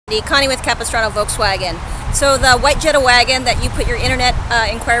Connie with Capistrano Volkswagen. So the white Jetta wagon that you put your internet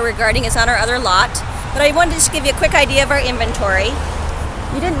inquiry regarding is on our other lot, but I wanted to just give you a quick idea of our inventory.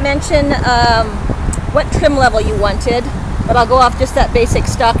 You didn't mention what trim level you wanted, but I'll go off just that basic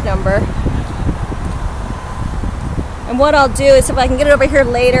stock number. And what I'll do is, if I can get it over here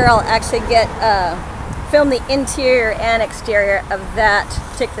later, I'll actually film the interior and exterior of that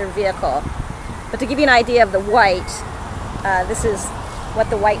particular vehicle. But to give you an idea of the white, this is what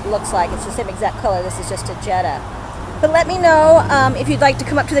the white looks like. It's the same exact color. This is just a Jetta. But let me know if you'd like to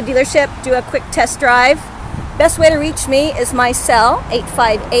come up to the dealership, do a quick test drive. Best way to reach me is my cell,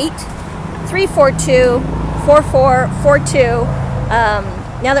 858-342-4442.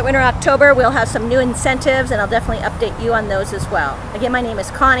 Now that we're in October, we'll have some new incentives, and I'll definitely update you on those as well. Again, my name is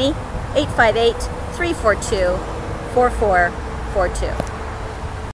Connie, 858-342-4442.